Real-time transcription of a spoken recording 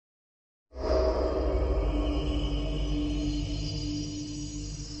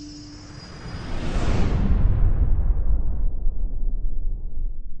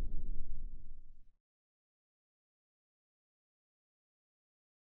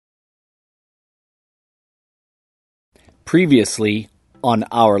Previously on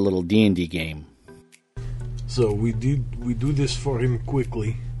our little D&D game. So we do this for him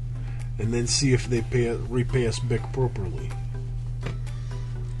quickly, and then see if they repay us back properly.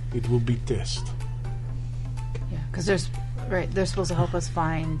 It will be test. Yeah, because they're supposed to help us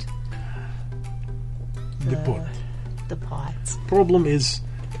find The pot. The pots. Problem is,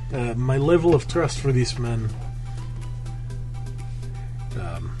 my level of trust for this man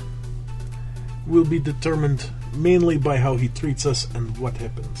will be determined mainly by how he treats us and what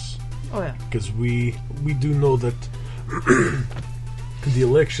happens. Oh yeah. Because we do know that the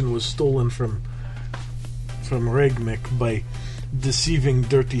election was stolen from Regmek by deceiving,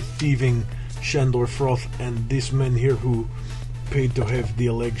 dirty, thieving Shandor Froth and this man here who paid to have the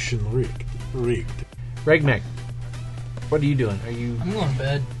election rigged. Regmek, what are you doing? I'm going to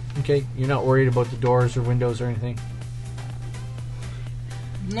bed. Okay? You're not worried about the doors or windows or anything?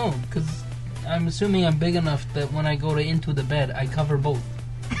 No, because I'm assuming I'm big enough that when I go into the bed, I cover both.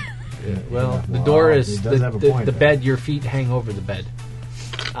 Yeah, well, the door is the bed. Your feet hang over the bed.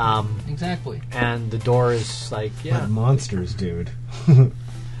 Exactly. And the door is like Like monsters, dude.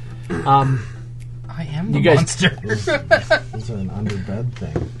 I am the monster. This is an under bed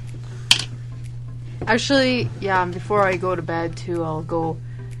thing. Actually, yeah. Before I go to bed too, I'll go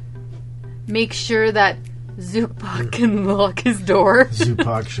make sure that Zukpak can lock his door.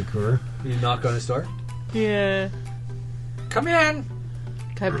 Zupak Shakur. You knock on his door. Yeah. Come in.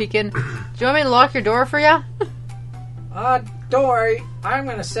 Can I peek in? Do you want me to lock your door for you? Don't worry. I'm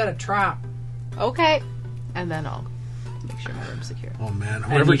going to set a trap. Okay. And then I'll make sure my room's secure. Oh man,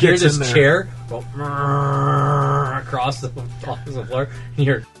 And whoever you hear gets this in there, chair go across the floor. And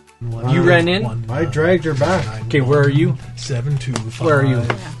you ran in. I dragged her back. Okay, where are you? 7, 2, 5. Where are you?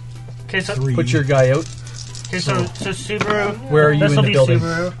 Okay, so 3. Put your guy out. okay, so Subaru. Where are you in This'll the be building?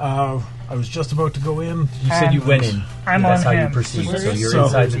 Subaru. I was just about to go in. You said you went in. I'm That's on how him. you proceed. So you're So-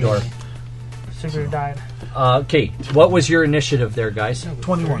 inside the door. Subaru died. Okay, what was your initiative there, guys?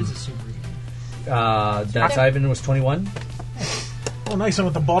 21. That's Ivan was 21. Oh, nice! I'm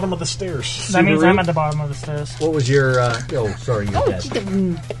at the bottom of the stairs. That means Subaru? I'm at the bottom of the stairs. What was your? Sorry, you're dead.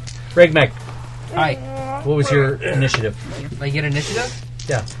 Regmek, Hi. what was your initiative? I get initiative?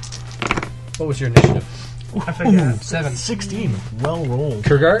 Yeah. What was your initiative? I forget. 7. 16. Well rolled.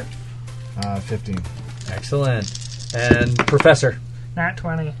 Kurgart? 15. Excellent. And Professor? Nat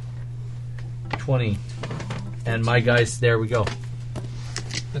 20. 20. And my guys, there we go.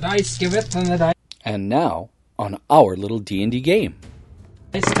 The dice giveth, and the dice And now on our little D&D game.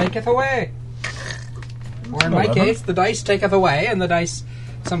 taketh away. Or in my case, the dice taketh away, and the dice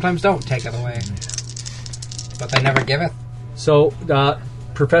sometimes don't taketh away. But they never giveth. So,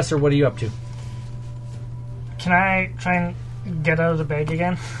 Professor, what are you up to? Can I try and get out of the bag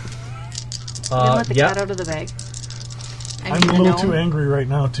again? Let the cat out of the bag. I'm a little too angry right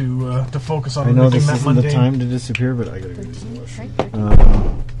now to focus on I know making this that isn't the mundane. time to disappear, but I gotta go do some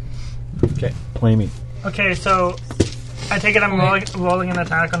work. Okay. Play me. Okay, so I take it I'm rolling an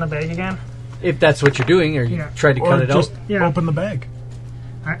attack on the bag again. If that's what you're doing, or you Yeah. tried to Or cut it just out. Yeah. open the bag.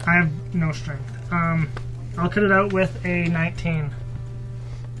 I have no strength. I'll cut it out with a 19.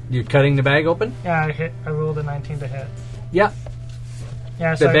 You're cutting the bag open? Yeah, I rolled a 19 to hit. Yeah.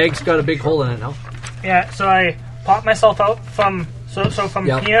 Yeah, The so bag's got a big hole in it now. Yeah, so I pop myself out from from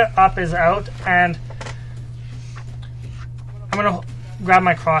Yep. here up is out, and I'm gonna grab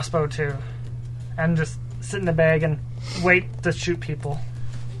my crossbow too, and just sit in the bag and wait to shoot people.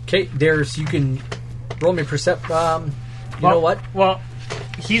 Okay, you can roll me percept. You know what? Well,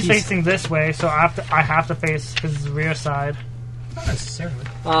 he's facing this way, so I have to face his rear side. Not necessarily.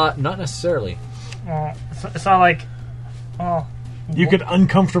 Not necessarily. Well, it's not like, oh, You could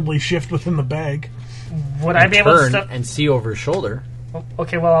uncomfortably shift within the bag. would I be able to Turn step? and see over his shoulder.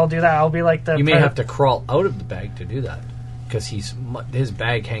 Okay, well I'll do that. I'll be like the. You may have to crawl out of the bag to do that because his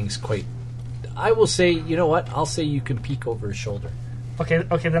bag hangs quite. I will say, you know what? I'll say you can peek over his shoulder. Okay,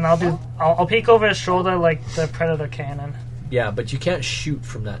 then I'll peek over his shoulder like the Predator cannon. Yeah, but you can't shoot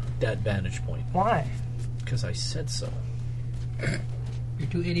from that vantage point Why? because I said so. You're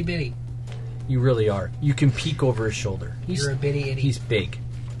too itty bitty. You really are. You can peek over his shoulder. You're a bitty itty. He's big.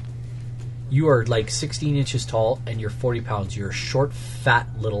 You are like 16 inches tall and you're 40 pounds. You're a short, fat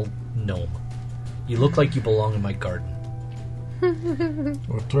little gnome. You look like you belong in my garden.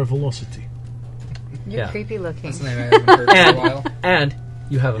 Or Travelocity. You're Yeah. creepy looking. That's the name I haven't heard for a while. And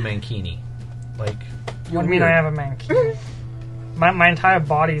you have a mankini. Like, What you're do you mean weird. I have a mankini? my entire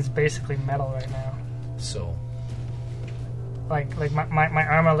body is basically metal right now. So, Like my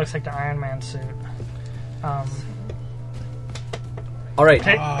armor looks like the Iron Man suit. All right.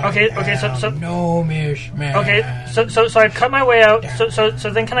 Okay. So No, Mish, man. okay. So I cut my way out. So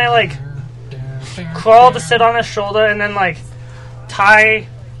then can I like crawl to sit on his shoulder and then like tie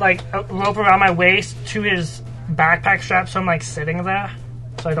like a rope around my waist to his backpack strap so I'm like sitting there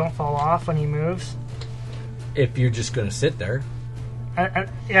so I don't fall off when he moves. If you're just going to sit there.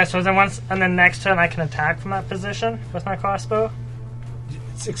 Yeah. So then next turn I can attack from that position with my crossbow.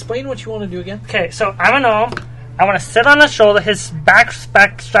 Explain what you want to do again. Okay, so I'm a gnome. I want to sit on his shoulder. His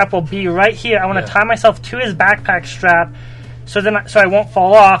backpack strap will be right here. I want to tie myself to his backpack strap, so I won't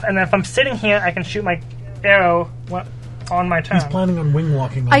fall off. And then if I'm sitting here, I can shoot my arrow on my turn. He's planning on wing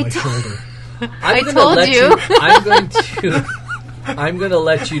walking on my shoulder. I told you. I'm going to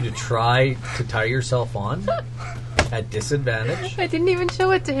let you to try to tie yourself on at disadvantage, I didn't even show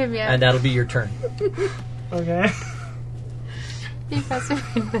it to him yet. and that'll be your turn. Okay.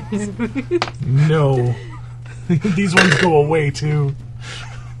 No. These ones go away, too.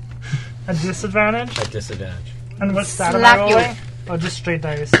 A disadvantage? At disadvantage. And what stat am I Slap you. rolling? Oh, just straight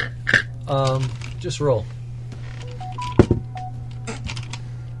dice. Just roll.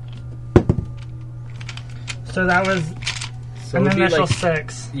 So that was So an it'd be initial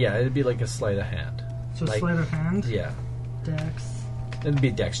like, 6. yeah, it'd be like a sleight of hand. So like- sleight of hand. Yeah, Dex. it'd be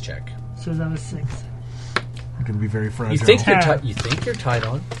a dex check. So that was 6. You're going to be very fragile. You think you're Ten. you think you're tied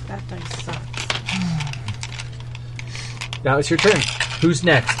on? That dice sucks. Now it's your turn. Who's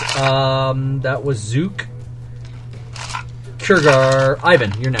next? That was Zook. Kurgar.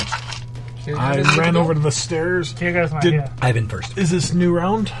 Ivan, you're next. I ran over to the stairs. Here goes my Did- here. Ivan first. Is this new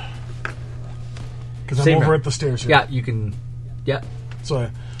round? Because I'm Same over round. at the stairs here. Yeah, you can. Yeah. So,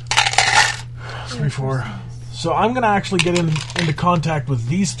 3, 4. So I'm going to actually get into contact with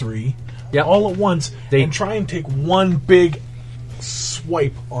these three Yep. all at once They- and try and take one big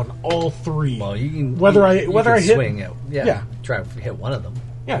swipe on all three. Well, you can. Whether you, I- you whether can I hit- swing it. Yeah. Yeah. Try to hit one of them.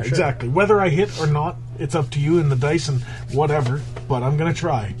 yeah, for sure. exactly. Whether I hit or not, it's up to you and the dice and whatever, but I'm going to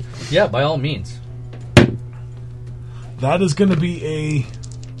try. Yeah, by all means. That is going to be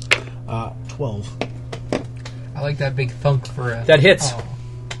a 12. I like that big thunk for a. That hits. Oh.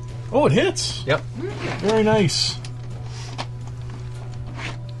 Oh, it hits. Yep. Very nice.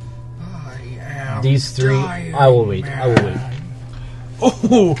 These three. I will wait. I will wait.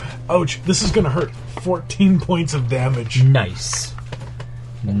 Oh, ouch. This is going to hurt. 14 points of damage. Nice.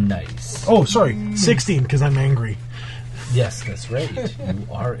 Nice. Oh, sorry. 16 because I'm angry. Yes, that's right. You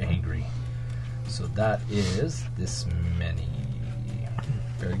are angry. So that is this many.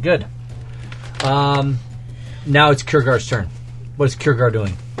 Very good. Now it's Kurgar's turn. What is Kurgar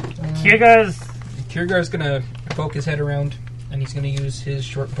doing? Here goes. Kurgar's gonna poke his head around, and he's gonna use his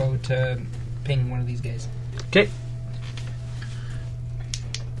short bow to ping one of these guys. Okay.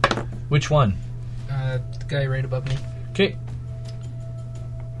 Which one? The guy right above me. Okay.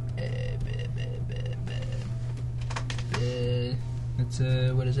 It's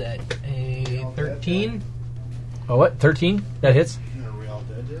what is that? A 13? Oh, what? 13? That hits?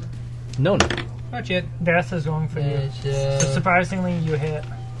 No, no. Not yet. Death is going for you. It's So surprisingly, you hit.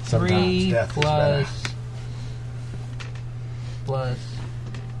 3 death is plus. Plus.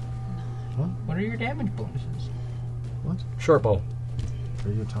 What? What are your damage bonuses? Short bow. Are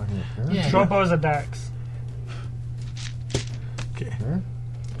you talking about parents? Yeah. Short bow is a dex. Okay.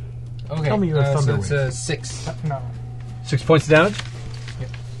 Okay. Tell me you have so Thunder it's Wave. a 6. No. 6 points of damage? Yep.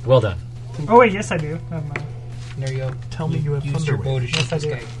 Well done. Oh wait, yes I do. Never mind. There you go. Tell me you have Use Thunder your bow Wave. to shoot Yes, I this do.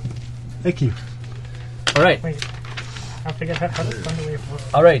 guy. Thank you. All right. Wait. I forget how does Thunder Wave work.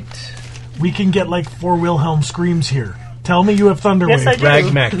 All right. We can get like 4 Wilhelm screams here. Tell me you have Thunder Yes, Wave. I do.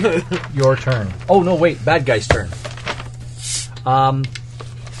 Ragmek, your turn. Oh, no, wait. Bad guy's turn.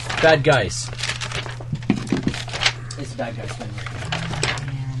 Bad guys. It's bad guy's turn.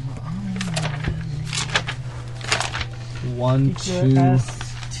 1, 2.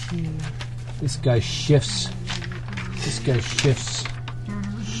 This guy shifts. This guy shifts.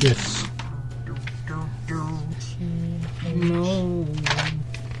 Shifts. No.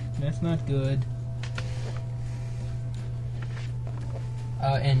 That's not good.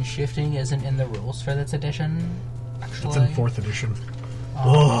 And shifting isn't in the rules for this edition. Actually. It's in 4th edition.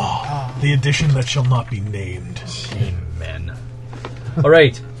 Oh, the edition that shall not be named. Amen. All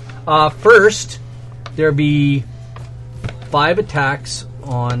right. First, there'll be 5 attacks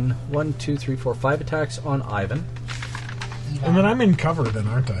on 1, 2, 3, 4, 5 attacks on Ivan. And then I'm in cover then,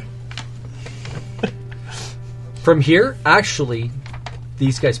 aren't I? From here, actually,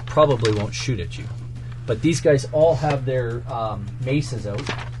 these guys probably won't shoot at you, but these guys all have their maces out,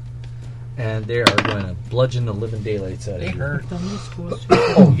 and they are going to bludgeon the living daylights out of They you. hurt.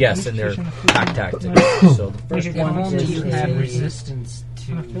 Oh, yes, and they're attack tactics. So the first If one only you is had a resistance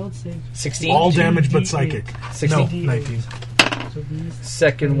to. 16. All damage but psychic. 16. No, 19.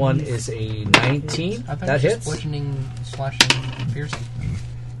 Second one is a 19. I thought That it was hits. bludgeoning, slashing, piercing.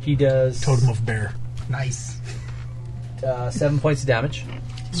 He does Totem of Bear. Nice. 7 points of damage.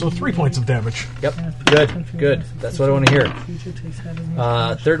 So 3 points of damage. Yep. Good. That's what I want to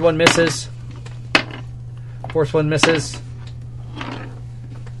hear. Third one misses. Fourth one misses.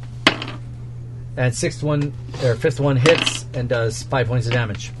 And fifth one hits and does 5 points of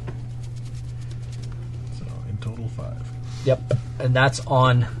damage. So in total 5. Yep. And that's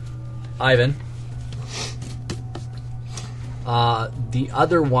on Ivan. The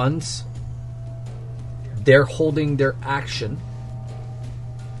other ones, they're holding their action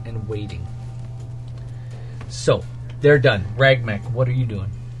and waiting. So, they're done. Ragmek, what are you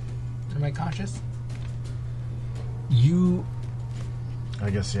doing? Am I conscious? You I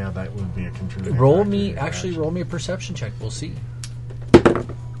guess, yeah, that would be a contributing roll factor me, to your actually action. roll me a perception check. We'll see.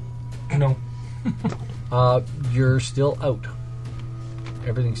 No. You're still out.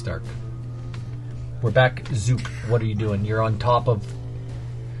 Everything's dark. We're back. Zoop, what are you doing? You're on top of...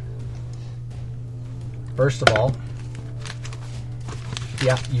 First of all,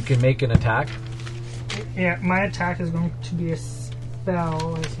 yeah, you can make an attack. Yeah, my attack is going to be a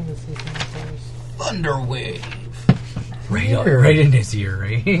spell. I just need to see something first. Thunderwave. Right in his ear,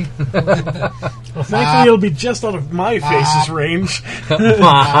 right? Well, thankfully, it'll be just out of my face's range.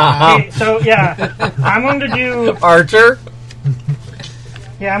 Okay, so yeah, I'm going to do. Archer?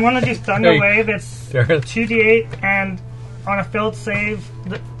 Yeah, I'm going to do Thunder Hey. Wave. It's There. 2d8, and on a failed save,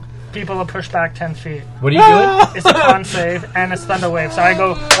 the people are pushed back 10 feet. What are you doing? It's a con save, and it's Thunder Wave. So I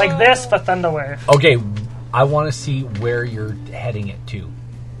go like this for Thunder Wave. Okay, I want to see where you're heading it to.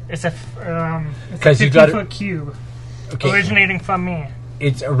 It's a 'Cause you got it- 15-foot cube Okay, originating from me.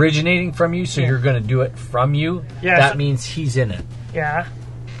 it's originating from you, so Yeah. you're going to do it from you. Yeah, That so- means he's in it. Yeah,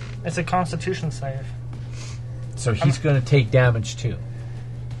 it's a Constitution save. So he's going to take damage too.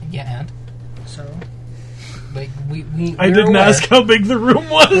 Yeah, and So like we I we're didn't aware. ask how big the room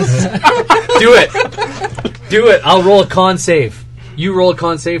was. Do it! Do it! I'll roll a con save. You roll a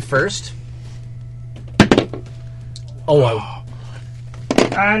con save first. Oh,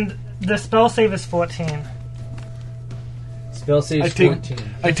 and the spell save is 14. spell save I take- 14. I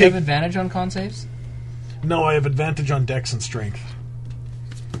Do you take have advantage on con saves? no. I have advantage on Dex and Strength.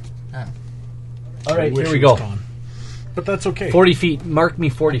 Oh. All right, Wish here we it was go. gone. But that's okay. 40 feet. Mark me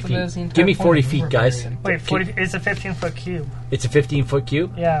 40 But that was the feet. entire Give me point 40 of feet, the guys. barbarian. Wait, 40. It's a 15-foot cube. It's a 15-foot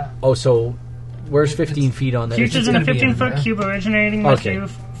cube? Yeah. Oh, so where's 15 feet on there? Creatures in a gonna be 15-foot in cube originating with Okay. you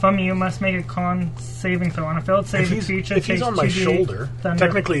from you must make a con saving throw. On a failed save, If the he's, creature if he's takes on my 2d8 shoulder, thunder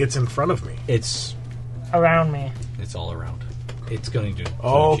technically it's in front of me. It's around me. all around. It's going to do.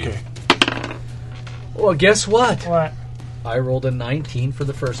 Oh, do. okay. Well, guess what? What? I rolled a 19 for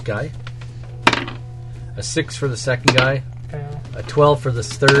the first guy, a 6 for the second guy, Fail. a 12 for the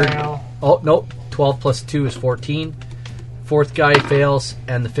third. Fail. Oh, no. 12 plus 2 is 14. Fourth guy fails,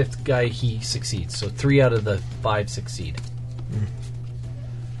 and the fifth guy, he succeeds. So 3 out of the 5 succeed.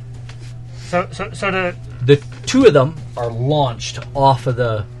 So the The 2 of them are launched off of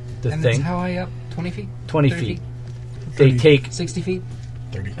the And thing. that's how high up? 20 feet? 20 30 feet. They take 60 feet?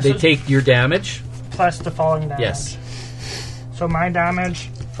 30. they take your damage. plus the falling damage. Yes. So my damage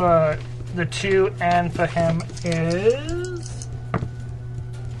for the 2 and for him is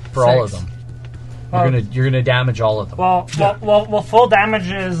For all of 6. them. Well- You're gonna damage all of them. well, full damage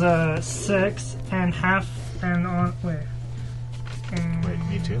is 6 and half and on wait. Wait,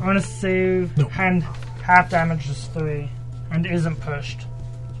 me too? On a save, No. and half damage is 3 and isn't pushed.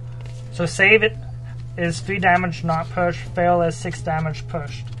 So save it is 3 damage not pushed. Fail is 6 damage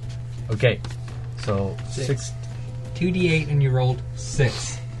pushed. Okay. So 6. 2d8 and you rolled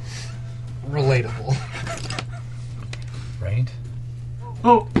 6. Relatable. Right?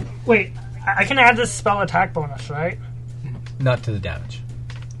 Oh wait, I can add this spell attack bonus, right? Not to the damage.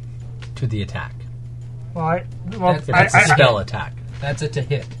 To the attack. Well, That's- It's a spell attack. That's a to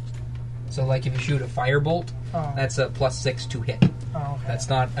hit. So like if you shoot a firebolt, Oh. that's a plus 6 to hit. Oh, okay. That's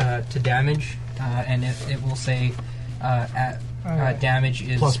not to damage, and if it will say Okay. damage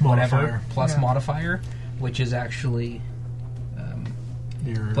is Plus whatever modifier. plus Yeah. modifier, which is actually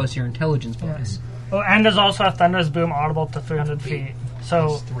Your- plus your intelligence bonus. Oh, and there's also a Thunder's Boom audible to 300 feet. So,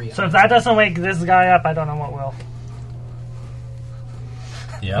 Plus 3. so if that doesn't wake this guy up, I don't know what will.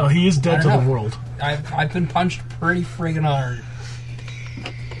 Yeah. Well, he is I dead to don't the know. world. I've been punched pretty friggin' hard.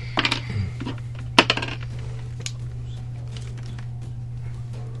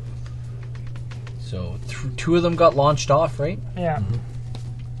 two of them got launched off, right? Yeah.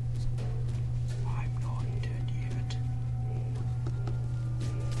 I'm not dead yet.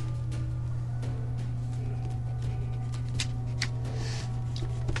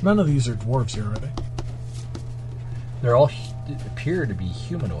 None of these are dwarves here, are they? They're all appear to be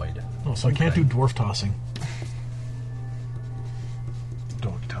humanoid. Oh, so I can't do dwarf tossing.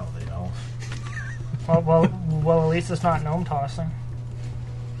 Don't tell the elf. Well, at least it's not gnome tossing.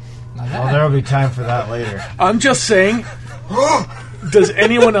 Not Well, bad. there'll be time for that later. I'm just saying. Does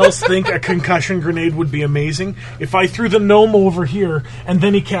anyone else think a concussion grenade would be amazing? If I threw the gnome over here and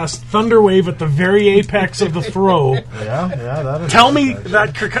then he cast Thunderwave at the very apex of the throw, Yeah, that is. tell me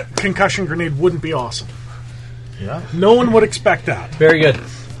that concussion grenade wouldn't be awesome. Yeah. No one would expect that. Very good.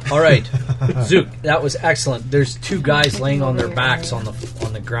 All right, Zook, that was excellent. There's two guys laying on their backs on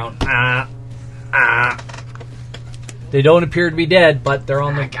the ground. They don't appear to be dead, but they're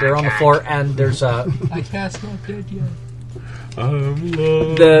on the floor, and there's a I cast not dead yet.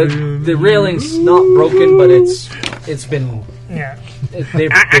 the railing's not broken, but it's been Yeah.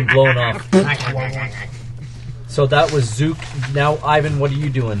 they've been blown off. So that was Zook. Now, Ivan, what are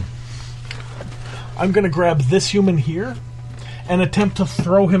you doing? I'm going to grab this human here and attempt to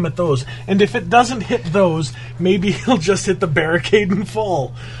throw him at those. And if it doesn't hit those, maybe he'll just hit the barricade and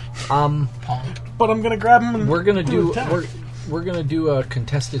fall. But I'm going to grab him and We're gonna do attack. we're gonna do a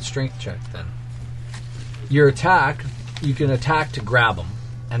contested strength check then. Your attack, you can attack to grab them,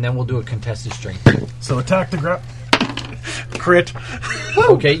 and then we'll do a contested strength check. So attack the grab. Crit.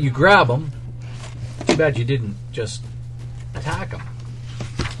 Okay, you grab them. Too bad you didn't just attack them.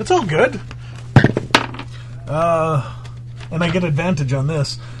 It's all good. And I get advantage on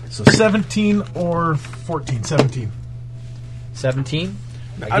this. So 17 or 14. 17. 17.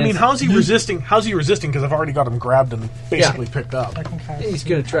 I mean, how's he resisting? How's he resisting? Because I've already got him grabbed and basically picked up. I can cast He's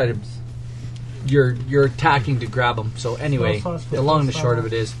gonna try to. You're attacking to grab him. So anyway, the long and the short of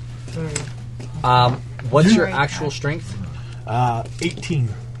it is, what's your actual strength? 18.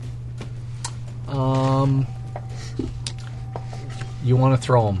 You want to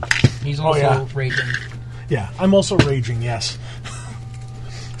throw him. He's also yeah. raging. Yeah, I'm also raging, yes.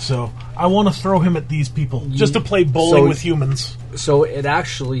 So I want to throw him at these people. Just to play bowling so- with humans. So it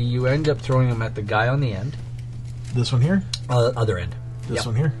actually, you end up throwing him at the guy on the end, This one here? other end. This Yep.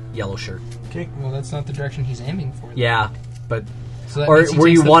 one here? Yellow shirt. Okay. Well, that's not the direction he's aiming for. Yeah, but So that or means he where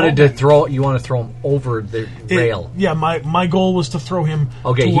takes you the wanted full to damage. throw, you want to throw him over the rail. Yeah, my goal was to throw him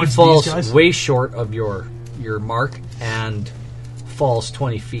Okay, he towards falls these guys. way short of your mark and falls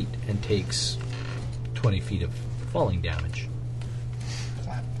 20 feet and takes 20 feet of falling damage.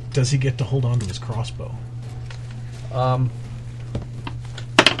 Does he get to hold on to his crossbow?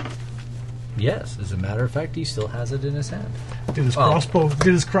 Yes, as a matter of fact, he still has it in his hand. Did his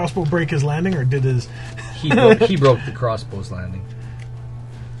crossbow break his landing, or did his? He broke the crossbow's landing.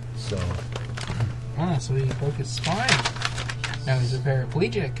 So So he broke his spine. Now he's a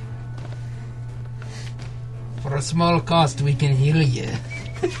paraplegic. For a small cost, we can heal you.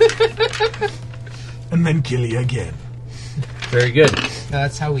 And then kill you again. very good.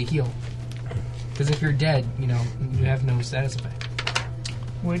 That's how we heal. Because if you're dead, you have no status effect.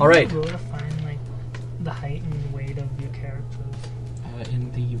 Where All right. do you go to find like the height and weight of your characters?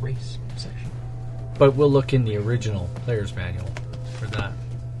 In the race section. But we'll look in the original player's manual for that.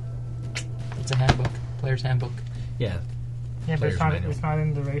 It's a handbook. Player's handbook. Yeah. Yeah, but Player's manual. it's not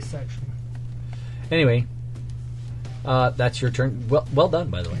in the race section. Anyway, that's your turn. Well done,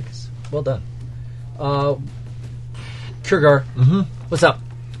 by the way. Well done. Kurgar, what's up?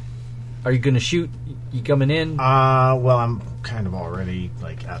 Are you going to shoot? You coming in? Well, I'm kind of already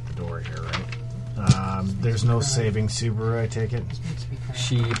at the door here, right? There's no saving Subaru, I take it. This makes me cry.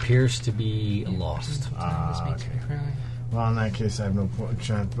 She appears to be lost. This makes me cry. Well, in that case, I have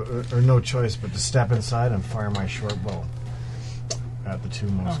no choice but to step inside and fire my short bow at the two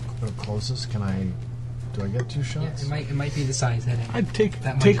most closest. Do I get two Yeah, shots? it might be the size heading. I'd take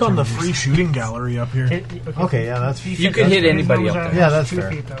That might on the determine free shooting gallery up here. Okay, yeah, that's You could hit anybody up there. Yeah, that's fair.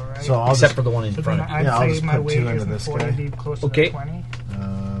 Feet, though, right? So I'll Except just for the one in So front then of you. I'd Yeah, I'll say just my put weight two into isn't this 40, guy. be closer Okay. to 20.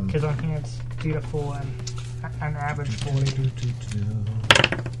 Because on here it's beautiful and an average 40.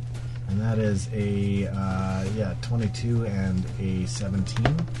 and that is a 22 and a 17.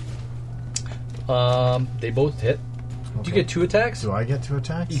 They both hit. Do you get two attacks? Do I get two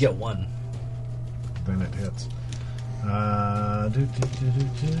attacks? You get one. Then it hits.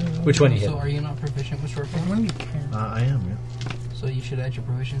 Which one you hit? So are you not proficient with short bow? I am, yeah. So you should add your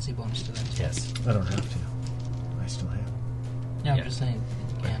proficiency bonus to that. Yes. I don't have to. I still have. Yeah, I'm Yeah. just saying.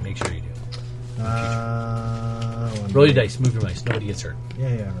 You can. Make sure you do. One Roll your day. dice. Move your dice. Nobody gets hurt. Yeah,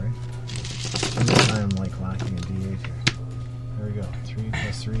 right. I'm like lacking a D8 here. There we go. 3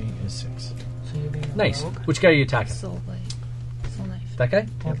 plus 3 is 6. So you're being a Nice. rogue? Which guy are you attacking? So nice. That guy?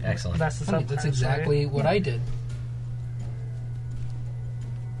 Okay. Excellent. That's the Funny, that's subclass, exactly right? what I did.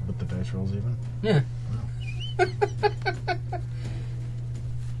 But the dice rolls even. Yeah.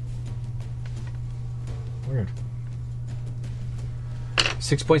 Weird.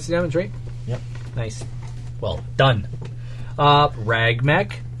 6 points of damage, right? Yep. Nice. Well, done.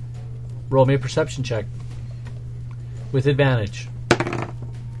 Ragmech, roll me a perception check. With advantage.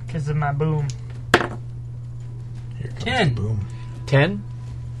 Because of my boom. Here comes 10. the boom. 10.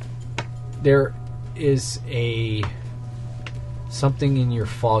 There is something in your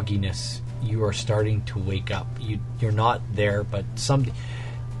fogginess. You are starting to wake up. You're not there, but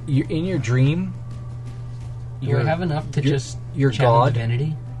you're in your dream. Do I have enough to just your channel god.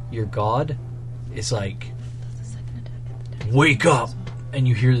 divinity? Your god is like, wake up, and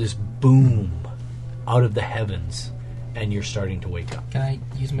you hear this boom out of the heavens, and you're starting to wake up. Can I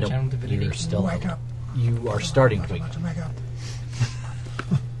use my Nope, channel divinity? you're still Wake out. up. You are starting to wake up. Wake up.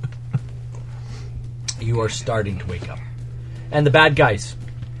 You are starting to wake up. And the bad guys,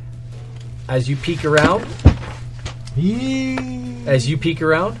 as you peek around, the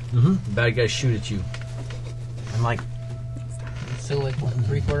bad guys shoot at you. I'm like, So like what,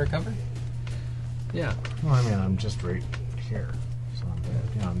 3/4 cover? Yeah. well, I mean, I'm just right here. So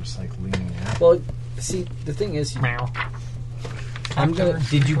I'm just like leaning out. Well, see, the thing is, Meow.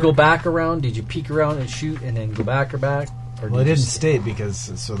 Did you go back around? Did you peek around and shoot, and then go back or back? Or Well, I did you didn't stay? state because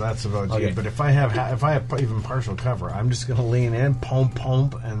so that's about Okay. it. But if I have even partial cover, I'm just gonna lean in, pump,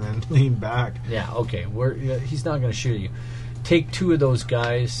 and then lean back. Yeah. Okay. He's not going to shoot at you. Take 2 of those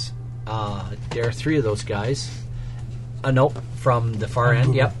guys. There are 3 of those guys. Nope. From the far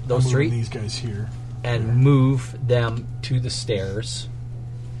end. Yep. Those I'm moving 3. These guys here And move them to the stairs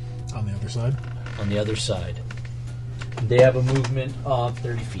on the other side. on the other side. They have a movement of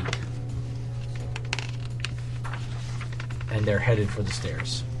 30 feet. And they're headed for the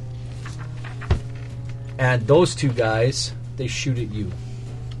stairs. And those 2 guys, they shoot at you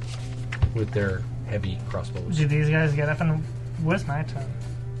with their heavy crossbows. Do these guys get up and what's my turn?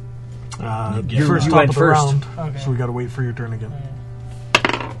 You- First you top went of the first. round, Okay. so we got to wait for your turn again.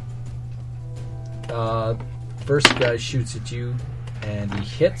 First guy shoots at you, and he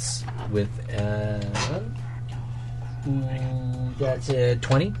hits with that's a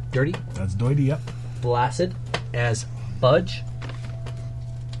 20, dirty, That's Doity. Yep. blasted as Budge.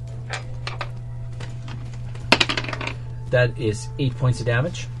 That is 8 points of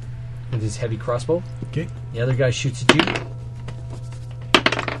damage with his heavy crossbow. Okay. The other guy shoots at you,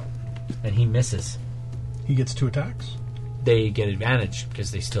 and he misses. He gets 2 attacks. They get advantage because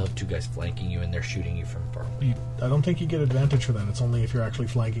they still have 2 guys flanking you, and they're shooting you from far away. I don't think you get advantage for that. It's only if you're actually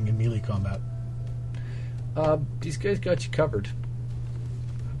flanking in melee combat. These guys got you covered.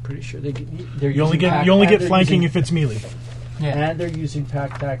 I'm pretty sure they're You only using get you only pack- get flanking if it's melee. and they're using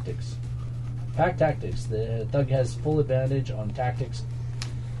pack tactics. Pack tactics. The thug has full advantage on tactics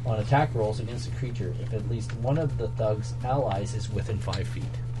on attack rolls against a creature if at least one of the thug's allies is within 5 feet.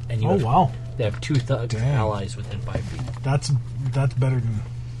 And Oh wow, they have 2 thug Dang. allies within 5 feet. that's better than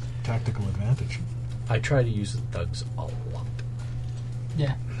tactical advantage. I try to use the thugs a lot.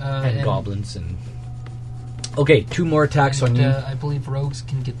 Yeah. And goblins and... Okay, 2 more attacks on you. I believe rogues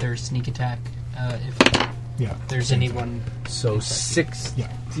can get their sneak attack if Yeah. there's anyone. So 16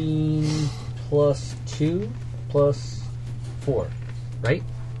 Yeah. plus 2 plus 4, right?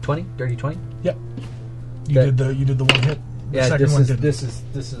 20? Dirty 20? Yep. You That- did the one hit. The Yeah, second one didn't. this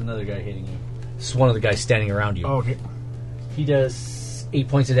is another guy hitting you. This is one of the guys standing around you. Oh, okay. He does 8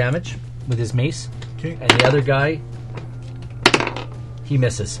 points of damage with his mace, Okay. and the other guy, he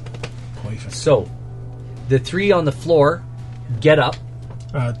misses. Perfect. So, the 3 on the floor get up.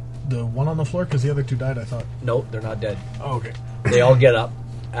 The one on the floor because the other 2 died. I thought. No, they're not dead. Oh, okay. They all get up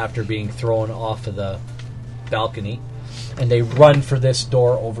after being thrown off of the balcony, and they run for this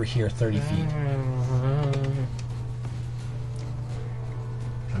door over here 30 feet.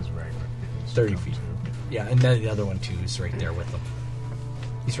 That's right. 30 feet. Yeah, and then the other one too is right there with them.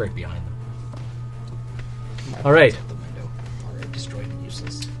 He's right behind them. All right, The window. Already destroyed and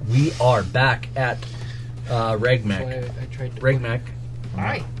useless. we are back at Regmac. So I tried to. Regmac,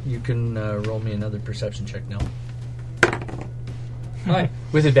 Hi. you can roll me another perception check now. Hi.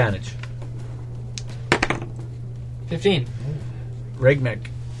 With advantage. 15. Regmac,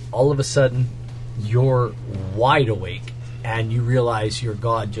 all of a sudden, you're wide awake, and you realize your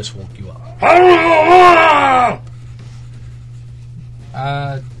god just woke you up.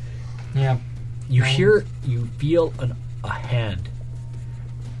 Yeah. You hear, you feel a hand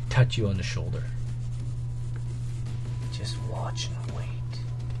touch you on the shoulder. Just watch and wait.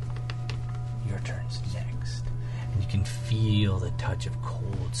 Your turn's next. And you can feel the touch of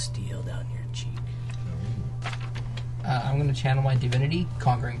cold steel down your cheek. I'm going to channel my divinity,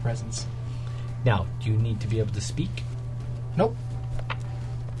 Conquering Presence. Now, do you need to be able to speak? Nope.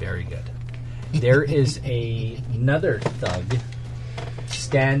 Very good. There is another thug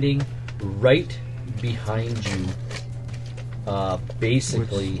standing right behind you.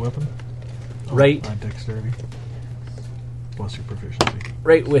 Basically, Which weapon? right, Dexterity. Plus your proficiency.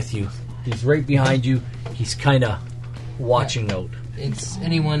 right with you. He's right behind you. He's kind of watching out. It's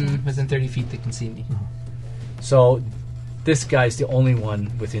anyone within 30 feet that can see me. So, this guy's the only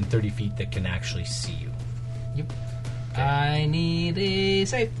one within 30 feet that can actually see you. Yep. I need a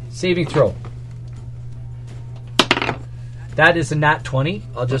save. Saving throw. That is a nat 20.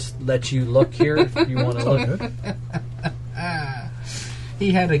 I'll just let you look here if you want to look.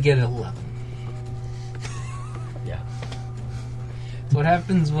 He had to get 11. Yeah. That's what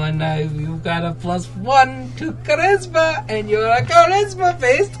happens when you've got a +1 to charisma and you're a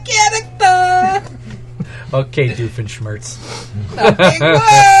charisma-based character. Okay, Doofenshmirtz. Nothing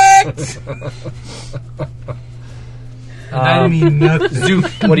worked. I mean nothing. Zook,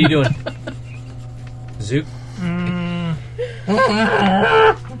 what are you doing? Zook?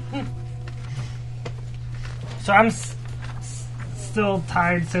 So I'm still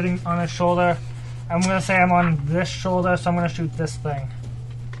tied, sitting on his shoulder. I'm gonna say I'm on this shoulder, so I'm gonna shoot this thing.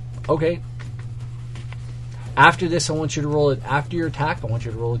 Okay. After this, I want you to roll it. After your attack, I want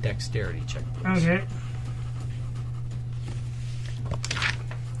you to roll a dexterity check. Please. Okay.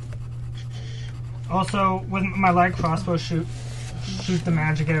 Also, with my light crossbow, shoot the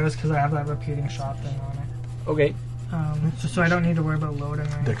magic arrows because I have that repeating shot thing on it. Okay. So I don't need to worry about loading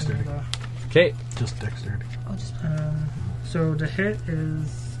or anything. Dexterity. Okay. Just dexterity. So the hit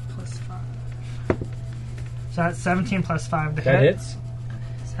is +5. So that's 17 +5 to That hit. hits.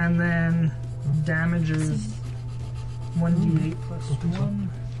 And then damage is 1d8 plus 1.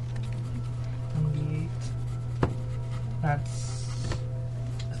 1d8. That's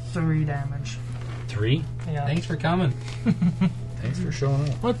 3 damage. 3. Yeah. Thanks for coming. Thanks for showing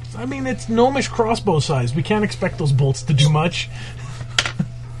up. What? I mean, it's gnomish crossbow size. We can't expect those bolts to do much.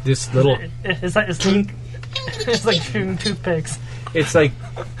 This little... It's like shooting toothpicks. It's like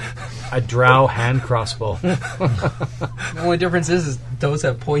a drow hand crossbow. The only difference is those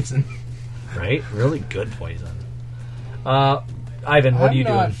have poison. Right? Really good poison. Ivan, what are you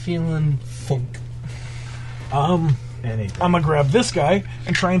I'm not doing? feeling funk. Anything. I'm gonna grab this guy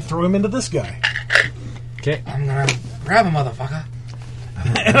and try and throw him into this guy. Okay. I'm gonna grab a motherfucker.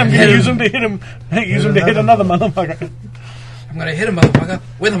 And I'm gonna use him to hit him. Use him to hit another motherfucker. I'm gonna hit a motherfucker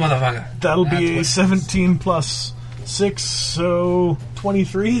with a motherfucker. That'll That's be a what- 17 plus 6, so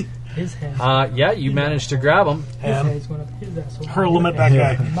 23. His head. Yeah, you managed to grab him. And going up his asshole. hurl him at that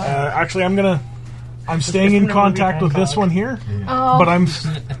guy. Actually, I'm staying in contact with this one here, Oh. but I'm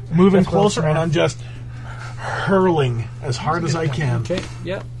moving closer and I'm just hurling as hard as I can. Okay,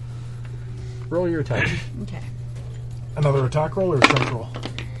 yeah. Roll your attack. Okay. Another attack roll or a strength roll?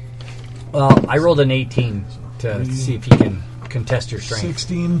 Well, I rolled an 18 to see if you can contest your strength.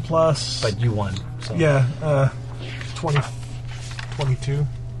 16 plus. But you won. So. Yeah, 22.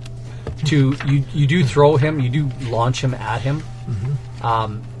 You do throw him, you do launch him at him.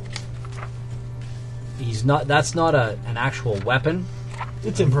 He's not. That's not an actual weapon.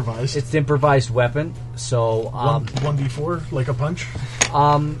 It's improvised. It's an improvised weapon. So 1d4, like a punch.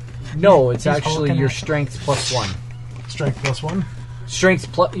 no, it's actually hulking your it. strength plus 1. Strength plus 1.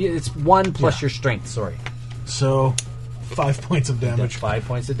 Strength plus. It's 1 plus Yeah. your strength. Sorry. So 5 points of That's damage. 5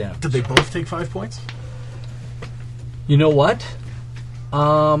 points of damage. Did they both take 5 points? You know what?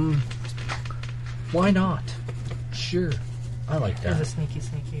 Why not? Sure. I like There's a that. sneaky,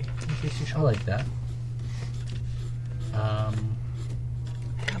 in case you I shot. like that. I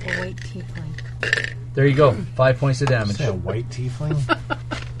have a white tiefling. There you go. 5 points of damage. Say a white tiefling?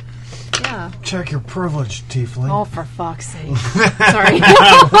 Yeah. Check your privilege, tiefling. Oh, for fuck's sake. Sorry.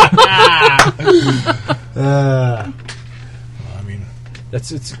 I mean,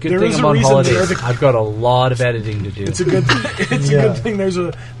 It's a good There thing is I'm a on reason holidays. they're the- I've got a lot of editing to do. it's a good thing. There's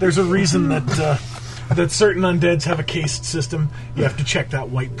a reason that that certain undeads have a caste system. You have to check that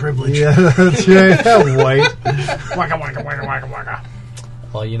white privilege. Yeah, that's right. White. Waka waka waka waka waka.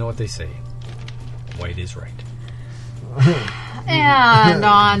 Well, you know what they say. White is right. And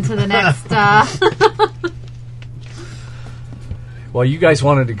on to the next. Well, you guys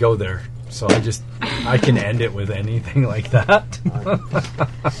wanted to go there, so I can end it with anything like that.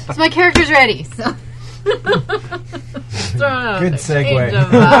 So my character's ready. So Good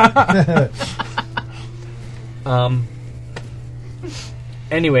segue.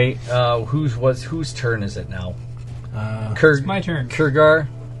 Anyway, whose turn is it now? It's my turn. Kurgar.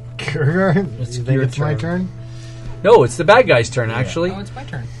 Kurgar, It's you think your it's my turn. turn? No, it's the bad guy's turn actually. Oh, it's my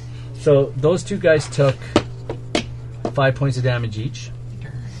turn. So those two guys took 5 points of damage each.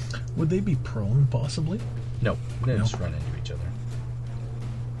 Would they be prone, possibly? No, they just run into each other.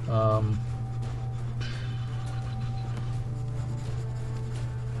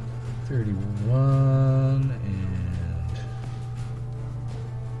 31 and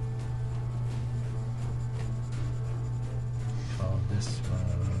call this one.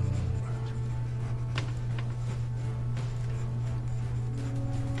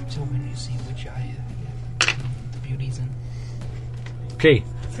 So when you see which eye the beauty's in. Okay,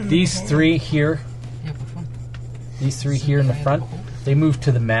 these three here, Yeah, which one? these three here in the front, they move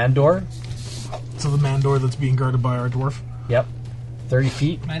to the man door. So the man door that's being guarded by our dwarf. Yep, 30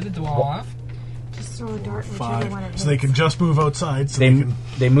 feet. Am I the wall off? Just throw a dart whichever one it 5. hits. So they can just move outside. So They they can.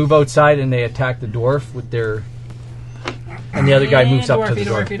 they move outside and they attack the dwarf with their, and the other guy moves up to the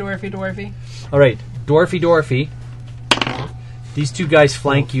door. Dwarfy. All right, dwarfy. These two guys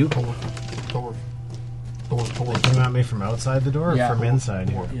flank you. Dwarf. Came at me from outside the door or Yeah. from inside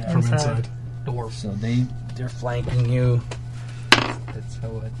here? From inside. Dwarf. So they're flanking you. That's how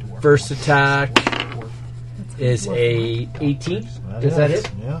a dwarf. First attack Dwarf. is a 18. Is that it?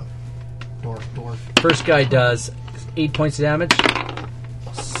 Yeah. Dwarf. First guy does 8 points of damage.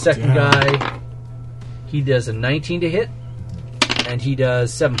 Second guy, he does a 19 to hit, and he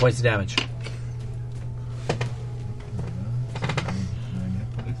does 7 points of damage.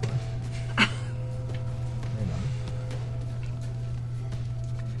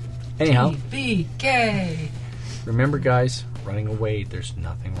 Anyhow, BK. remember, guys, running away. There's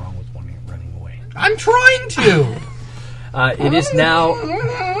nothing wrong with running away. I'm trying to. It is now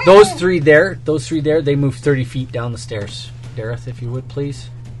those three there. They move 30 feet down the stairs. Dareth, if you would, please.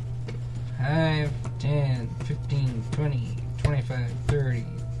 5, 10, 15, 20, 25, 30.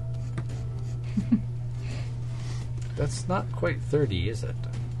 That's not quite 30, is it?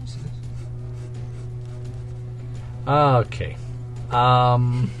 Okay.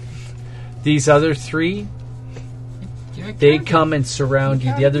 These other three, they come and surround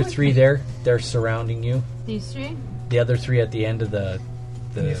you. The other three there, they're surrounding you. These three? The other three at the end of the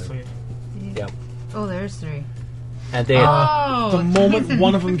yeah. Oh, there's three. And they The moment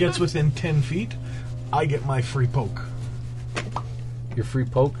one of them gets within 10 feet, I get my free poke your free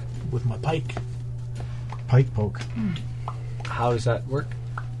poke. with my pike. Pike poke. How does that work?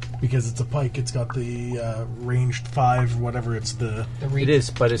 Because it's a pike, it's got the ranged 5, whatever it's the. It is,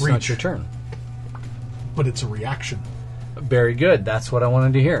 but it's not Reach. your turn. But it's a reaction. Very good. That's what I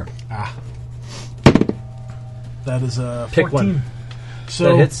wanted to hear. That is a 14. Pick one. So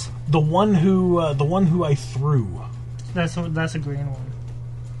That hits. the one who I threw. That's a green one.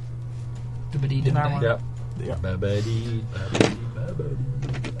 That one. Yep. Yeah. Ba-ba-dee,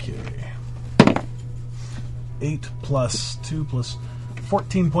 ba-ba-dee. Okay. 8 plus 2 plus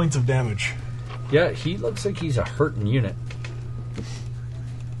 14 points of damage. Yeah, he looks like he's a hurting unit.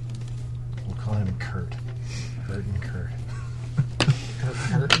 We'll call him Kurt. Kurt and Kurt.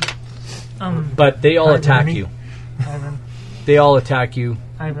 But they all Hi, attack Bernie. you. Ivan. They all attack you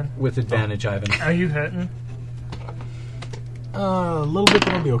Ivan. with advantage, Ivan. Are you hurting? A little bit,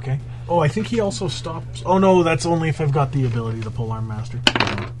 but I'll be okay. Oh, I think he also stops. Oh no, that's only if I've got the ability to pull Arm Master.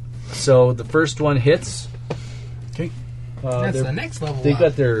 So the first one hits. Okay. That's they're- the next level. They up.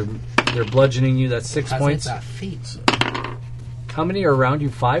 got their bludgeoning you. That's 6 That's points. a feat. How many are around you?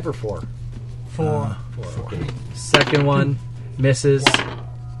 5 or 4? 4. Okay. Second one misses.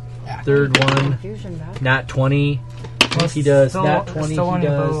 Third one, Confusion back. nat 20. Well, He does still- nat 20. still on He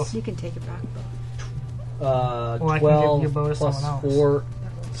your does You can take it back, though. Well, I can give 12 you a bow to plus someone else. 4.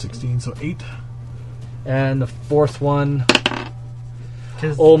 16, so 8. And the fourth one,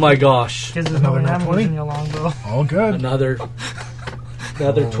 Because oh my gosh, there's no way Another I'm nat 20? using your longbow. All good. another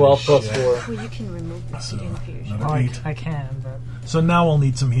 12 plus 4. Well, you can remove the heat infusion. Another Oh, 8. I can, but So now I'll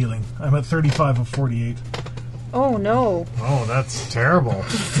need some healing. I'm at 35 of 48. Oh, no. Oh, that's terrible.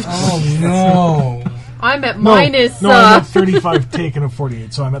 Oh no! I'm at No, minus, no, I'm at 35 taken of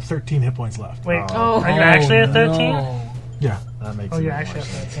 48, so I'm at 13 hit points left. wait, Oh. are you actually at 13? No. Yeah. That makes Oh, it you're more actually at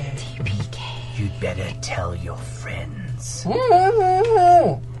sense. 13. You'd better tell your friends.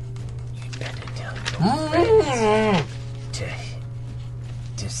 Oh, Better tell your friends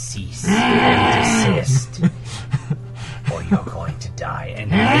to cease and desist, or you're going to die.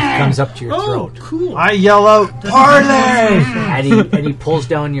 And the knife comes up to your throat, cool. I yell out, parley! and he pulls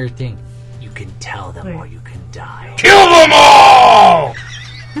down your thing. You can tell them or you can die. Kill them all!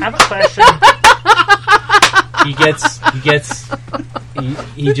 I have a question.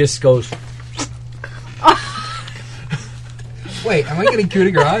 He just goes, Wait, am I getting coup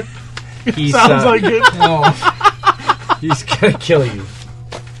de grace? Sounds like it. No. he's gonna kill you.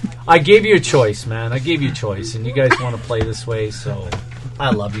 I gave you a choice, man. I gave you a choice, and you guys want to play this way, so I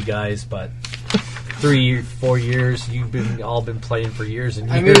love you guys, but 3-4 years, you've all been playing for years and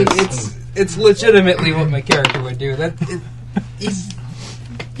years. I mean, it's legitimately what my character would do.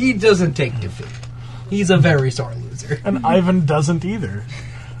 He doesn't take defeat. He's a very sore loser. And Ivan doesn't either.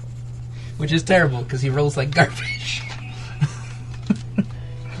 Which is terrible, because he rolls like garbage.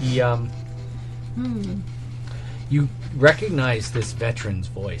 You recognize this veteran's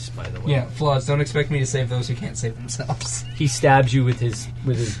voice, by the way. Yeah, flaws. Don't expect me to save those who can't save themselves. He stabs you with his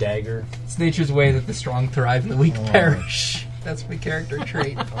dagger. It's nature's way that the strong thrive and the weak perish. That's my character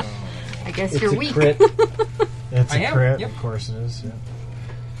trait. I guess It's you're a weak. crit. It's I a am, crit, yep. of course it is. Yeah.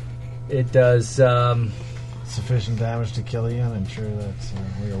 It does. Sufficient damage to kill you, and I'm sure that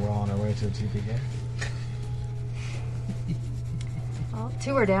we are well on our way to a TPK. Well,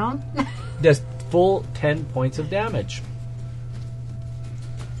 2 are down. Does full 10 points of damage.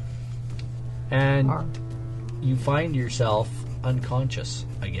 And you find yourself unconscious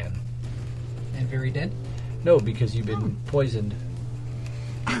again. And very dead? No, because you've been poisoned.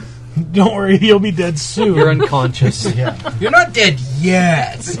 Don't worry, he'll be dead soon. You're unconscious. Yeah. You're not dead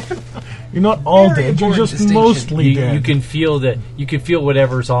yet! You're not all Very dead. You're important just distinction. mostly dead. You can feel that. You can feel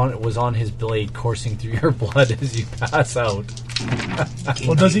whatever's was on his blade coursing through your blood as you pass out.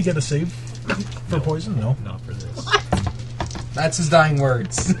 Well, does he get a save for poison? No. Not for this. That's his dying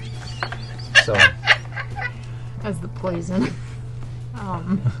words. So As the poison.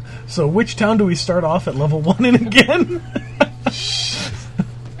 So, which town do we start off at level 1 in again?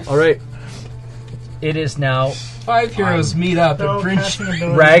 all right. It is now 5 heroes meet up and Prince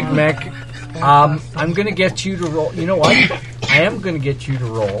Ragmek. I'm going to get you to roll. You know what? I am going to get you to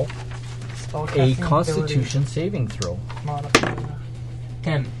roll a Constitution saving throw.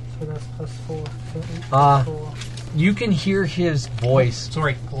 10. So that's plus 4. So 4. You can hear his voice.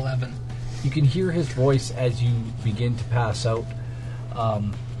 Sorry, 11. You can hear his voice as you begin to pass out.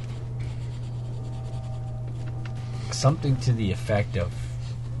 Something to the effect of,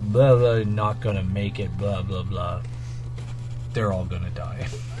 blah, blah, not going to make it, blah, blah, blah. They're all going to die.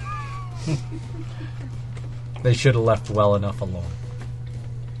 They should have left well enough alone.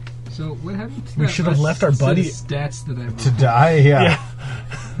 So, what happened to We that should have last left our set of buddy- stats that I rolled? To die, yeah.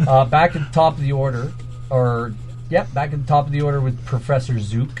 Back at the top of the order, back at the top of the order with Professor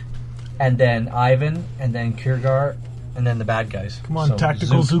Zook, and then Ivan, and then Kirgar, and then the bad guys. Come on, So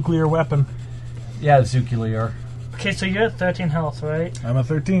tactical Zook. nuclear weapon. Yeah, Zookuliar. Okay, so you're at 13 health, right? I'm at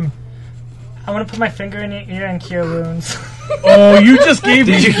 13. I want to put my finger in your ear and cure wounds. Oh, you just gave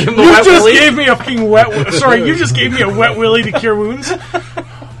me. Did you give him a you wet just willy? gave me a fucking wet. Sorry, you just gave me a wet willy to cure wounds.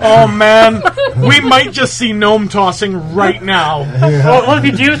 Oh man, we might just see gnome tossing right now. Well, if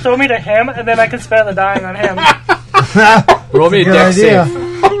you do, throw me to him, and then I can spare the dying on him. Roll me a Good dex idea.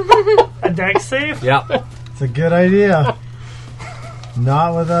 save. A dex save? Yeah. It's a good idea.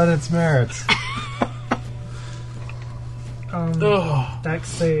 Not without its merits. Dex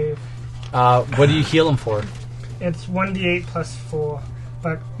save. What do you heal him for? It's 1d8 plus 4.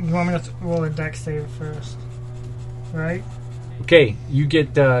 But you want me to roll a dex save first. Right? Okay, you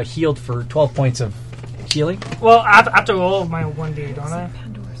get healed for 12 points of healing. Well, I have to roll my 1d8, don't I?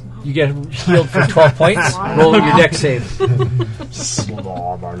 You get healed for 12 points. Roll your dex save.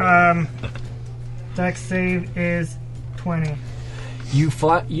 Dex save is 20. You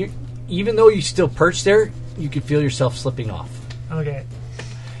even though you still perch there, you can feel yourself slipping off. Okay.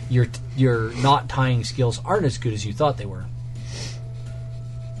 Your knot tying skills aren't as good as you thought they were.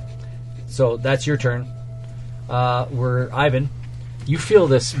 So that's your turn. Where Ivan, you feel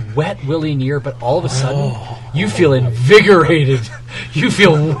this wet willy in your ear, but all of a sudden you feel invigorated. You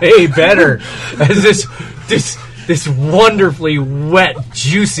feel way better as this wonderfully wet,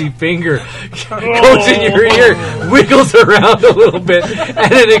 juicy finger goes in your ear, wiggles around a little bit,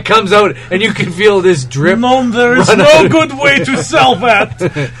 and then it comes out, and you can feel this drip. Gnome, there is run no out. good way to sell that.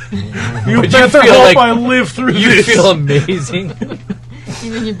 You But better feel hope like I live through You this. feel amazing.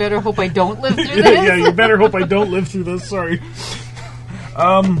 You mean you better hope I don't live through this? Yeah, you better hope I don't live through this. Sorry.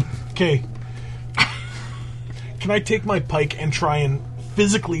 Okay. Can I take my pike and try and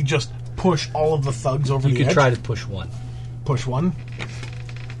physically just push all of the thugs over You the can edge? try to push one. Push one.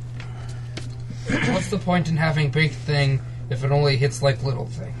 What's the point in having big thing if it only hits like little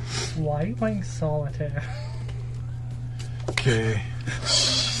thing? Why are you playing solitaire? Okay.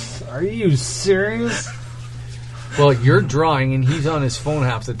 Are you serious? Well, you're drawing and he's on his phone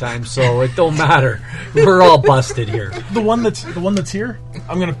half the time, so it don't matter. We're all busted here. The one that's here,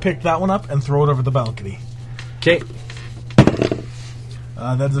 I'm going to pick that one up and throw it over the balcony. Okay.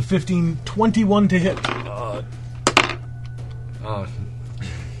 That's a 15, 21 to hit.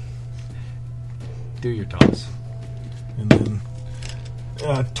 Do your toss. And then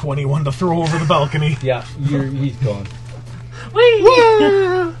 21 to throw over the balcony. Yeah, he's gone.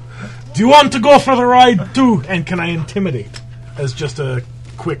 Do you want to go for the ride too? And can I intimidate? As just a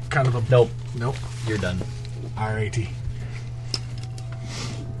quick kind of a... Nope. Nope. You're done. Alrighty.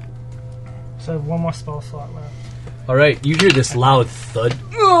 So I have one more spell slot left. All right, you hear this loud thud.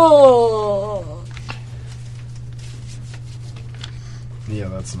 Yeah,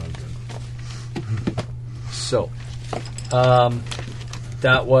 that's not good. So,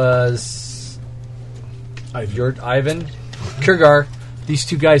 that was Ivan. Kurgar, these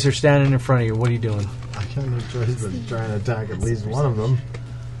two guys are standing in front of you. What are you doing? I can't no choice but try and attack at least one of them.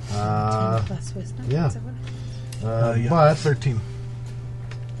 Plus wisdom. Yeah. Is that what it is? But 13.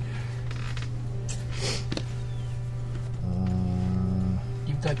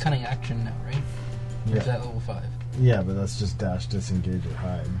 You've got cunning action now, right? Or is Yeah. that level 5? Yeah, but that's just dash, disengage, or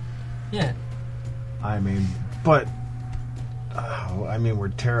hide. Yeah. I mean, but we're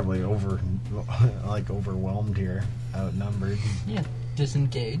terribly overwhelmed here, outnumbered. Yeah.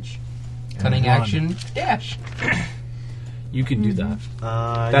 Disengage. Cunning run. action. Dash. You can do that.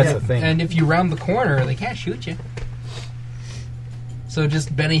 That's That's the thing. And if you round the corner, they can't shoot you. So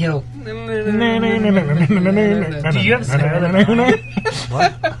just Benny Hill. Do you have spare the dying?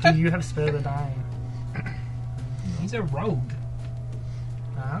 What? Do you have spare the dying? He's a rogue.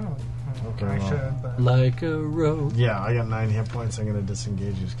 I don't know. Okay, I well. should, but... Like a road. Yeah, I got 9 hit points. I'm going to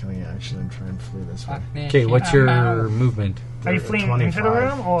disengage his cunning action and try and flee this way. Okay, what's your movement? Are you fleeing into the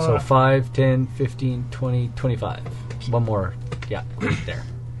 25. room, or... So 5, 10, 15, 20, 25. One more. Yeah, right there.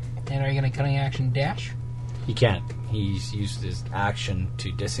 And are you going to cunning action dash? He can't. He's used his action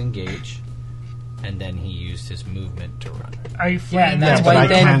to disengage, and then he used his movement to run. Are you fleeing? Yeah, and that's Yeah, but why I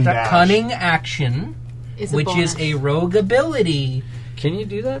then can dash. cunning action, Is a which bonus. is a rogue ability. Can you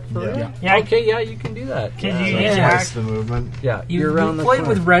do that? For Yeah. real? Yeah. Okay, yeah, you can do that. Can yeah. you That's use Yeah. twice act? the movement. Yeah, You've you're around the played corner.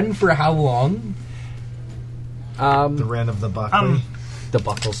 with Ren for how long? The Ren of the Buckley. The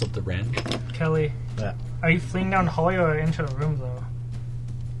buckles of the Ren. Kelly, Yeah. are you fleeing down the hallway or into the room, though?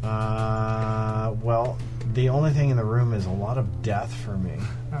 Well, the only thing in the room is a lot of death for me.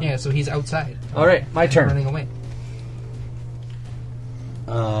 Yeah, so he's outside. All right, my turn. Running away.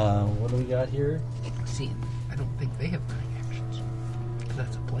 What do we got here? See, I don't think they have cunning actions. 'Cause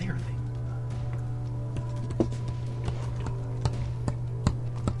that's a player thing.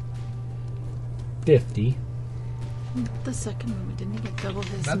 $50. The second movement, didn't he get double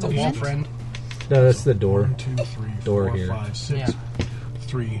his That's a movement? wall friend. No, that's the door. 1, 2, 3, Door 4, here. 5, 6. Yeah.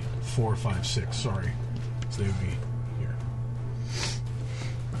 3, 4, 5, 6. Sorry. So they would be here.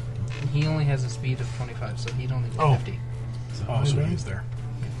 He only has a speed of 25, so he'd only get Oh. 50. Oh, so he's there.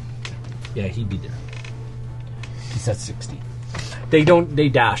 Yeah, he'd be there. He's at 60. They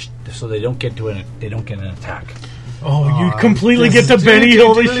dash, so they don't get to an attack. Oh, you completely get to Benny.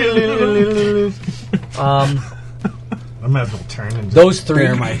 Holy shit. Um, I might as well turn and those three,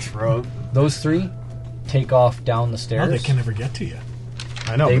 bare my throat. those three, take off down the stairs. No, they can never get to you.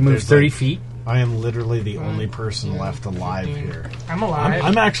 I know. They but move there's 30 like- feet. I am literally the only person left alive here. I'm alive.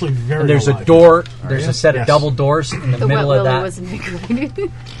 I'm actually very And there's alive. a door. There's you? a set Yes. of double doors in the The wet middle of willy that was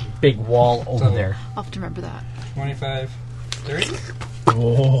invigorated. big wall over So- there. I'll have to remember that. 25, 30.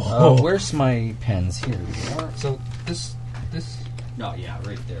 Oh, where's my pens? Here we are. So this. Oh, yeah,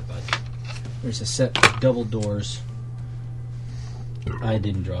 right there, bud. There's a set of double doors. I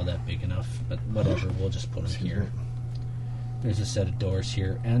didn't draw that big enough, but whatever. We'll just put them here. There's a set of doors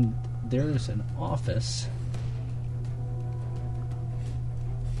here, and there's an office.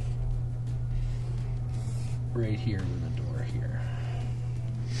 Right here with a door here.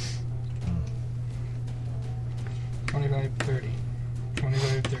 25, 30.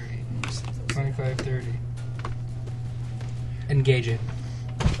 25, 30. 25, 30. Engage it.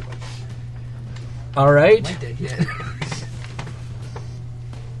 All right. Am I dead yet?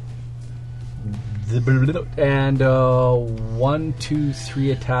 And 1, 2,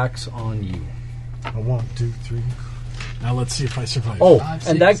 3 attacks on you. 1, 2, 3. Now let's see if I survive. Oh, 5, and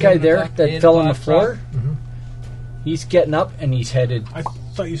 6, that guy 7 there o'clock, that 8 fell on the o'clock, floor, he's getting up and he's headed. I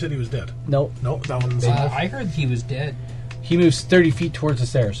thought you said he was dead. No, No, that one's... I heard he was dead. he moves 30 feet towards the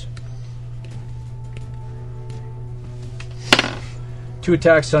stairs. 2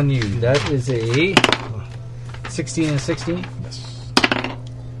 attacks on you. That is a 16 and 16. Yes.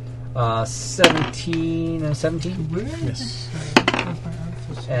 17 and 17? Yes.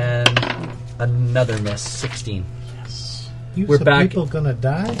 And another miss, 16. You We're said back people gonna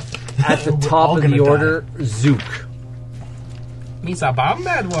die? at the We're top all of gonna the die. order. Zook. Misa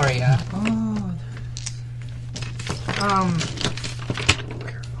Bombad Warrior.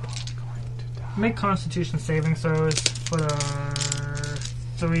 Make Constitution saving throws for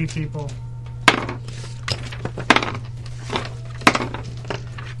 3 people.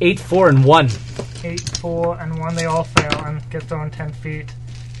 8, 4, and 1. 8, 4, and 1. They all fail and get thrown 10 feet.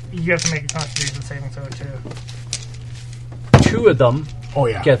 You have to make a Constitution saving throw too. 2 of them Oh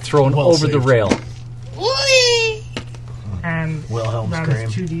yeah. get thrown Well over the saved. rail. And Wilhelm that scream.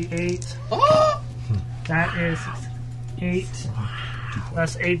 is 2d8. That is 8.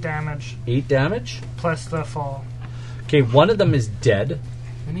 That's 8 damage 8 damage. plus the fall. Okay, one of them is dead.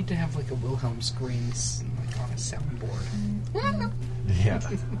 We need to have like a Wilhelm screams like on a soundboard. Yeah.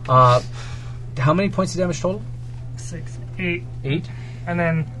 How many points of damage total? 6, 8. 8. And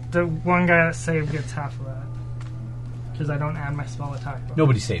then the one guy that saved gets half of that. Because I don't add my spell attack. bonus.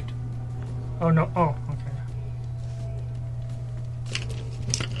 Nobody saved. Oh, no. Oh, okay.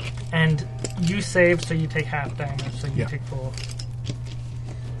 And you save, so you take half damage, so you Yeah. take full.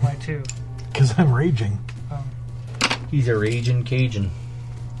 Why 2? Because I'm raging. He's a raging Cajun.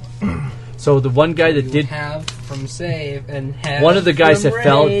 So the one guy that You did... have from save and have One of the guys from that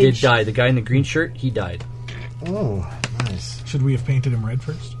fell did rage. die. The guy in the green shirt, he died. Oh, nice. Should we have painted him red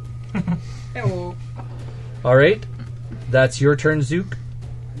first? Hello. All right. That's your turn, Zook.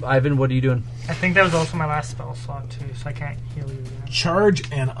 Ivan, what are you doing? I think that was also my last spell slot, too, so I can't heal you again.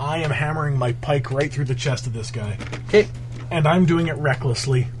 Charge, and I am hammering my pike right through the chest of this guy. Okay. And I'm doing it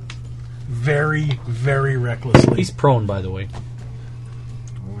recklessly. Very, very recklessly. He's prone, by the way.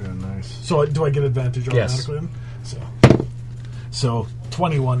 Oh, yeah, nice. So do I get advantage Yes. automatically then? So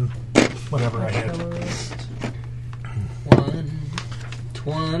 21, whatever I had.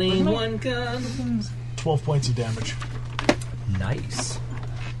 21 guns. 12 points of damage. Nice.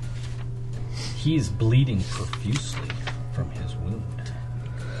 He's bleeding profusely from his wound.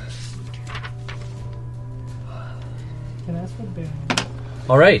 Can I ask for the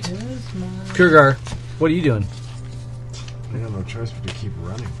All right. Kurgar, what are you doing? I got no choice but to keep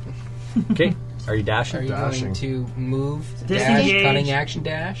running. Okay. Are you Are dashing? you Dashing. going to move, Disengage. dash, cunning action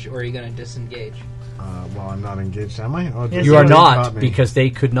dash, or are you going to disengage? Well, I'm not engaged, am I? Oh, Yes, You are They not, caught me. because they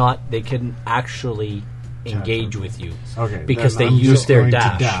couldn't actually engage with you. Okay, because then they I'm used just their going to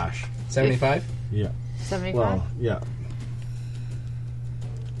dash. dash. 75? Yeah. 75? Well, yeah.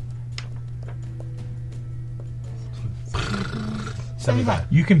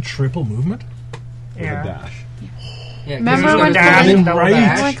 You can triple movement? With a Yeah. dash. Yeah, 'cause Remember he's when gonna dash, Kalinda- double Right.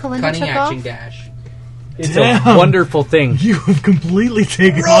 dash, When Kalinda cunning took action off? dash. It's Damn. a wonderful thing. You have completely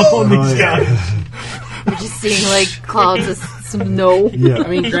taken off on these Oh, yeah. guys. We're just seeing like clouds of snow. Yeah. I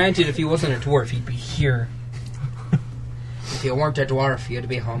mean, granted, if he wasn't a dwarf, he'd be here. If you weren't a dwarf, you'd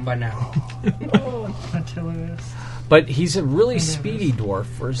be home by now. Artillerist. But he's a really speedy dwarf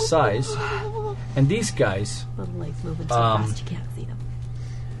for his size. And these guys, Little legs moving so Um, fast you can't see them.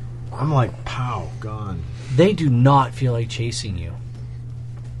 I'm like, pow, gone. they do not feel like chasing you.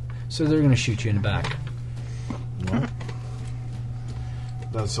 So they're going to shoot you in the back. What?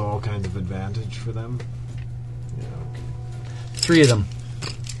 That's all kinds of advantage for them? Yeah, okay. 3 of them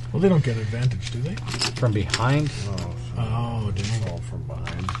Well, they don't get advantage, do they? from behind. Oh, dang. All from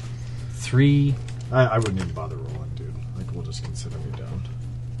behind. 3. I wouldn't even bother rolling, dude. Like, we'll just consider me down.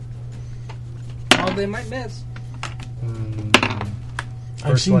 Oh, they might miss.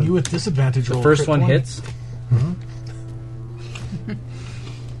 I've First seen one- you with disadvantage The roll. first crit one 20. hits.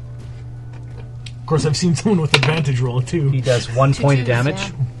 Of course, I've seen someone with advantage roll, too. He does 1 point of damage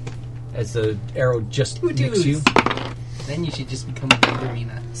Yeah. as the arrow just Who nicks does? you. Then you should just become a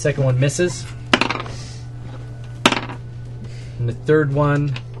ballerina. Second one misses. And the third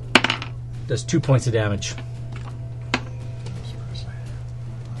one does 2 points of damage.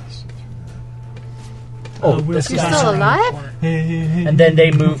 Oh, Will this You're guy's still alive? And then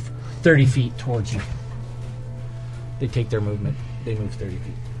they move 30 feet towards you. They take their movement. They move 30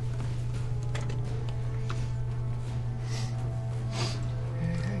 feet.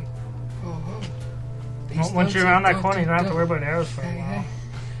 Well, once you're around that corner, you don't have to worry about arrows for a while.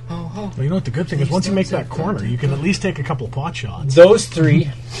 Well, you know what the good thing is? Once you make that corner, you can at least take a couple of pot shots. Those 3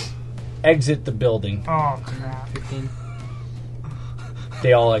 exit the building. Oh, crap. 15.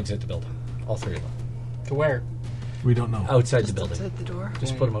 They all exit the building. All 3 of them. To where? We don't know. Outside the building. Outside the door.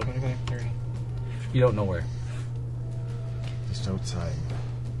 Just put them out. 25, 30. You don't know where. Just outside.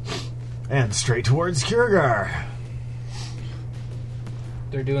 And straight towards Kurgar.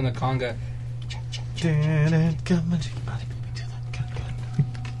 They're doing the conga.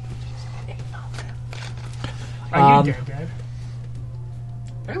 Are you dead?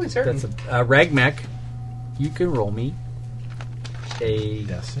 Fairly certain. That's a Ragmec. You can roll me a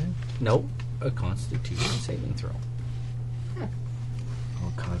a Constitution saving throw.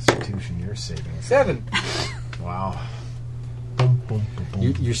 Oh, Constitution, you're saving. 7. Wow.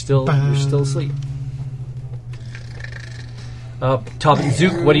 You're still asleep. Top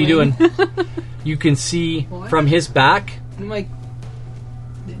Zook, what are you doing? You can see from his back. I'm like,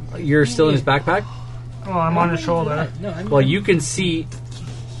 you're still in his backpack. Oh, I'm on his shoulder. Well, you can see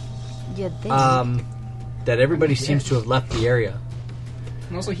Yeah, that everybody seems to have left the area.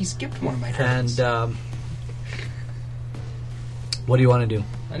 and also he skipped one of my turns. And what do you want to do?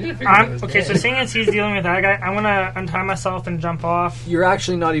 I need to figure out his Okay, dead. so seeing as he's dealing with that guy, I'm gonna untie myself and jump off. You're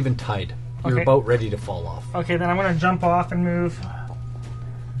actually not even tied. You're Okay. about ready to fall off. Okay, then I'm gonna jump off and move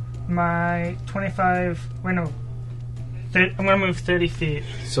my 25. Wait, no. I'm gonna move 30 feet.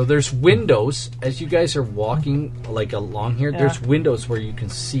 So there's windows as you guys are walking like along here. Yeah. There's windows where you can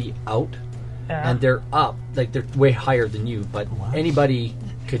see out, Yeah. and they're up, like they're way higher than you. But anybody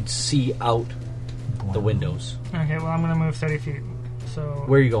could see out the windows. Okay, well, I'm gonna move 30 feet. So.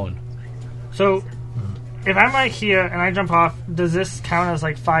 Where are you going? So, if I'm right here and I jump off, does this count as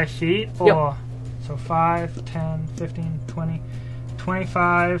like 5 feet? Or Yep. so 5, 10, 15, 20,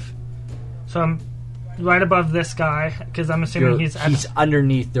 25. So I'm right above this guy because I'm assuming he's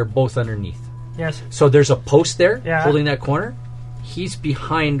underneath. They're both underneath. Yes. So there's a post there Yeah. holding that corner. He's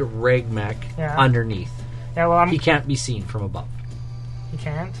behind Ragmec Yeah. underneath. Yeah, well, He can't be seen from above. He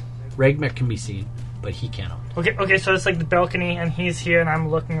can't. Ragmec can be seen, but he cannot. Okay, so it's like the balcony and he's here and I'm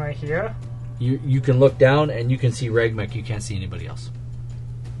looking right here. You can look down and you can see Ragmec. You can't see anybody else.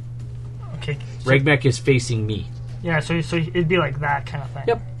 Okay. So, Ragmec is facing me. yeah, so it'd be like that kind of thing.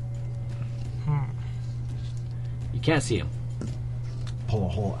 Yep. You can't see him. Pull a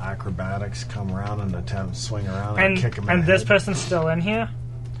whole acrobatics, come around and attempt to swing around and, And kick him in and the this head. person's still in here.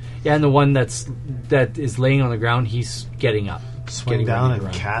 Yeah, and the one that is laying on the ground, he's getting up. Swing getting down ready to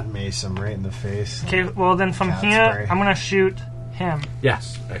and run. cat mace him right in the face. Okay, well then from Cat here spray. I'm gonna shoot him,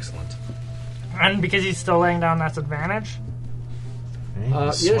 Yes, excellent. and because he's still laying down, that's advantage. Okay, you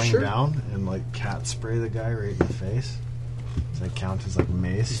yeah, swing sure. down and like cat spray the guy right in the face. Does that count as like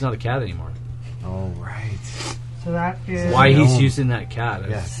mace? He's not a cat anymore. Oh right. So that is Why he's No. using that cat?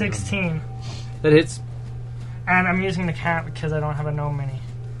 Yeah. 16, That hits. and I'm using the cat because I don't have a no mini.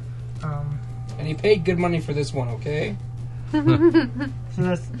 And he paid good money for this one, okay? So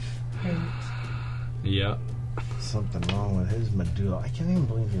that's Yeah. Something wrong with his medulla. I can't even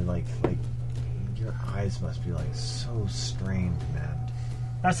believe you're like your eyes must be like so strained, man.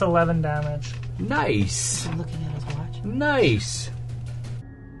 that's 11 damage. Nice. I'm looking at his watch. Nice.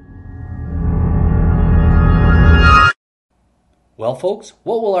 Well, folks,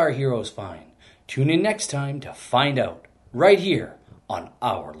 what will our heroes find? Tune in next time to find out, right here on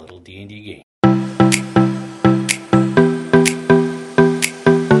Our Little D&D Game.